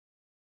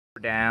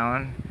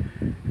down,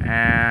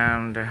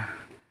 and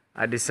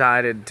I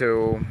decided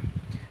to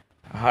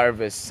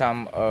harvest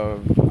some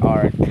of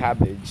our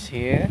cabbage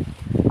here.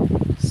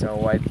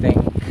 So I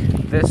think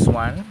this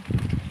one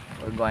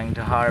we're going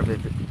to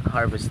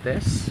harvest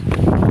this.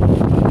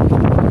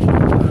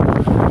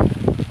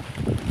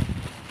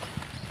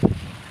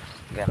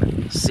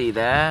 Gonna see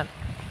that.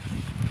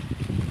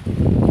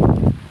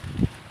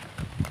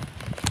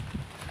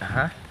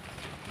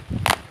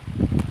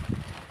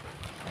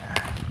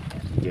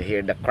 You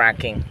hear the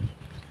cracking.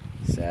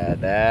 So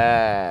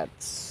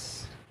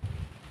that's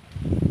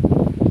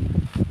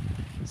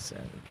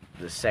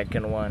the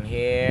second one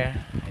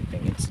here. I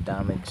think it's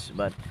damaged,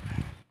 but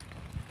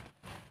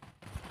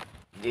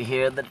you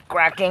hear the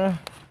cracking?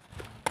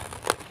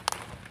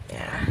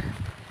 Yeah.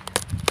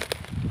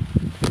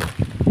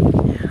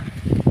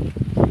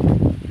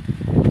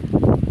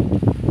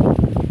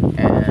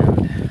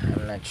 And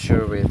I'm not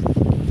sure with,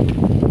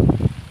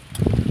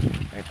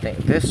 I think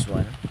this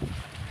one,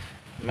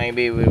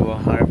 maybe we will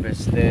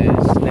harvest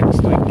this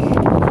next week.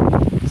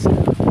 So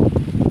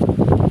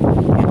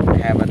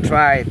have a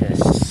try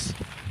this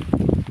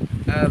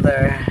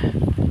other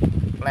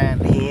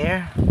plant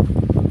here.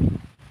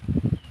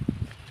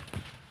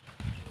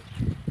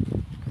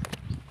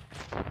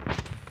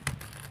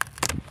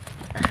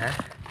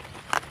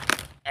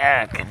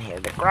 I can hear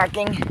the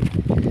cracking.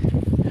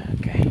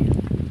 Okay,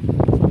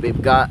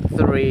 we've got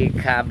 3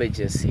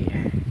 cabbages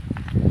here.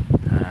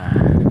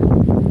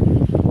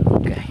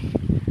 Okay,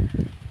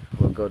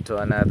 we'll go to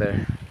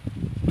another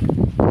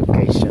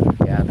location,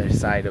 the other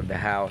side of the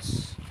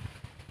house.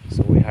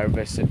 So we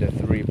harvested the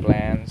 3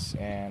 plants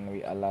and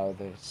we allow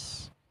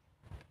this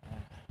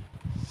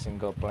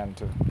single plant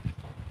to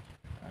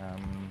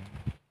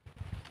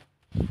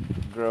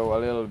grow a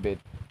little bit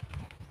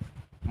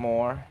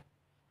more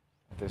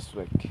this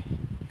week.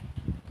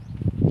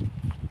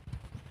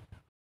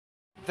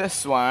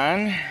 This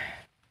one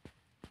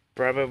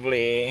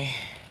probably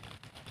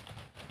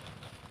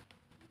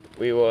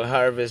we will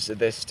harvest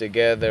this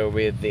together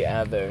with the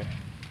other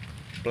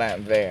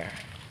plant there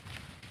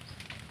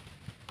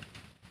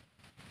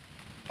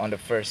on the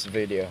first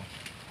video.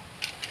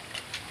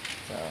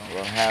 So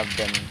we'll have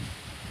them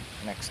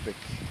next week.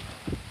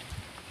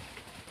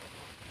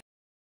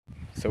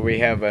 So we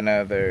have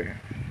another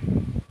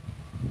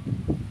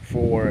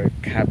 4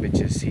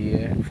 cabbages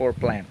here, 4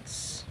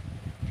 plants.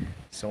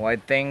 So I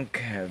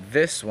think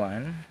this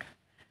one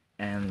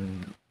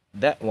and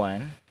that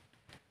one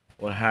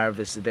will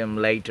harvest them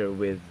later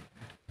with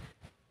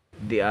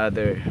the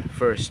other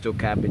first 2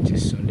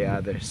 cabbages on the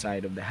other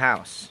side of the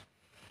house.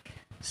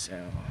 So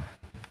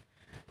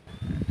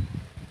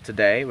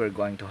today we're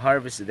going to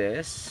harvest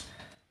this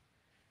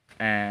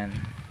and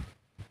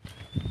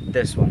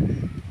this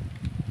one.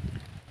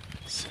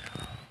 So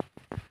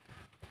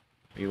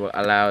we will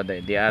allow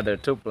the other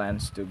 2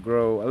 plants to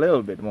grow a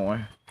little bit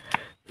more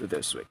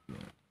this week.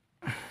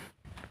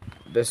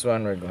 This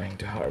one we're going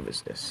to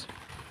harvest this.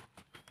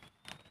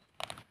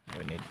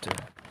 We need to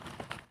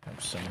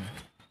have some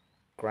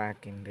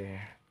crack in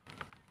there.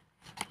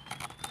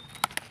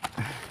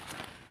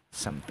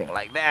 Something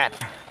like that.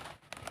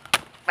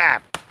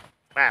 Bap,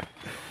 bap.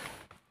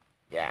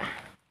 Yeah.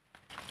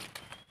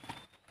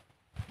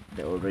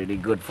 They're already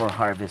good for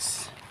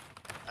harvest.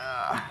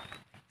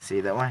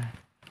 See that one?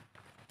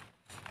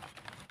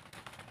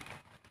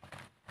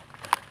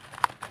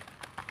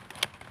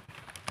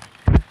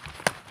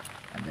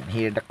 And then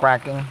hear the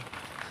cracking.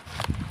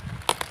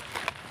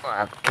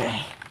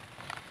 Okay.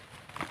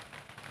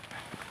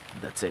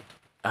 That's it.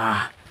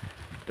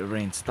 The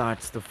rain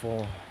starts to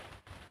fall.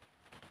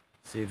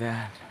 See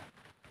that?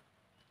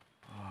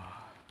 Oh,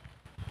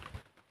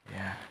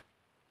 yeah.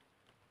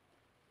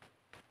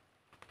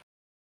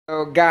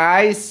 So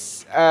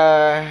guys,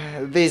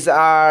 these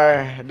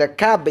are the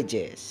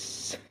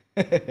cabbages.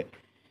 Yeah,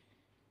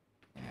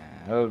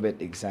 a little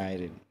bit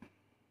excited.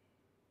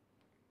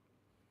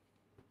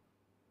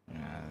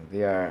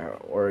 They are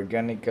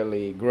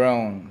organically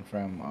grown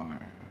from our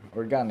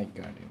organic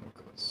garden, of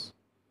course.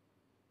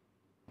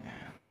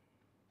 Yeah,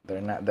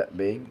 they're not that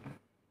big,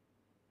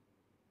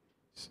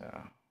 so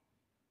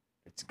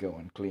let's go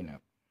and clean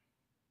up.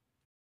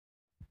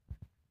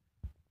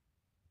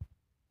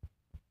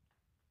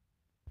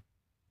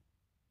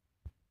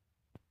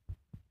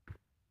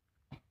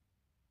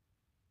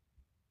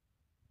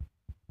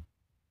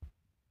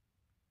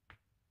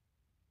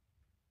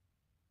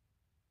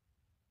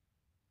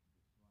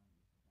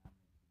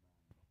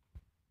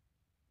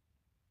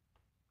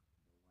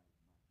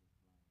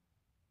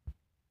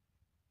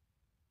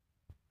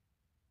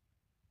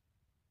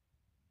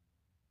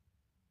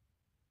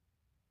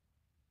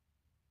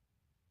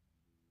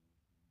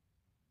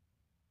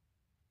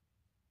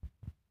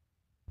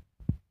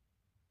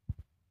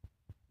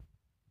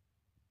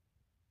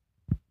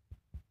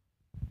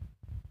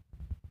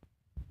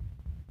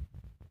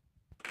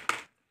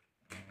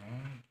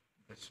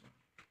 This one.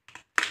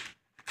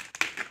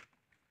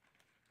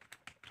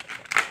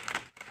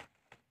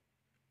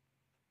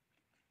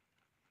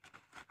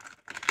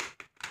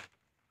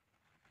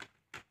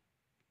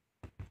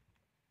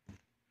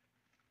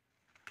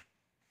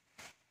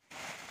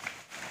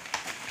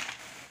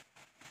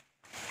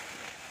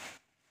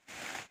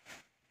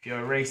 If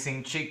you're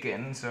raising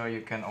chicken, so you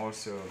can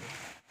also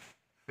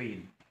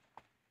feed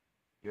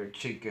your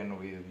chicken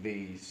with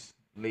these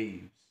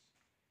leaves.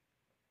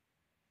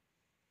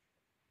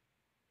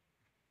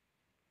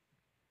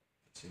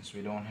 Since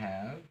we don't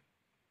have,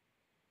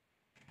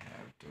 we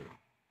have to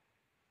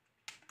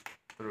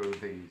throw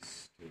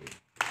these to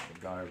the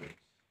garbage.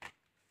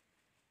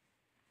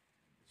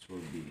 This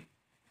will be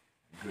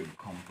a good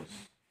compost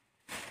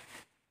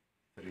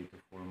 3 to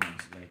 4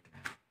 months later.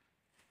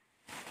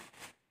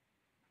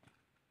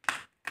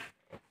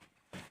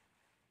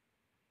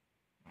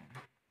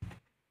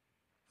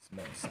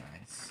 Small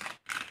size.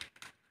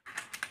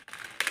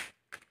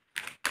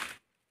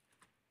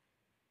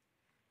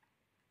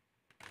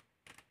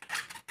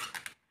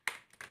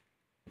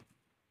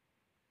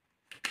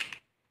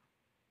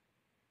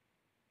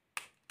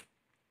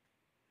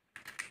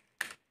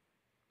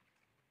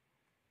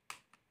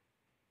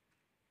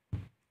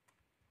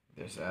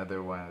 There's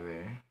other one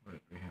there,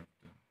 but we have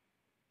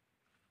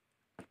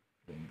to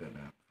clean that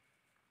up.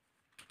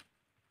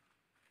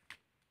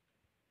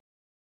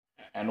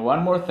 And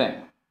one more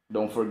thing,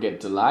 don't forget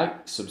to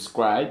like,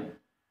 subscribe,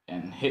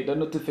 and hit the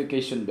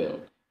notification bell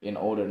in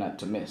order not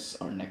to miss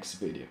our next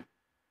video.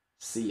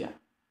 See ya.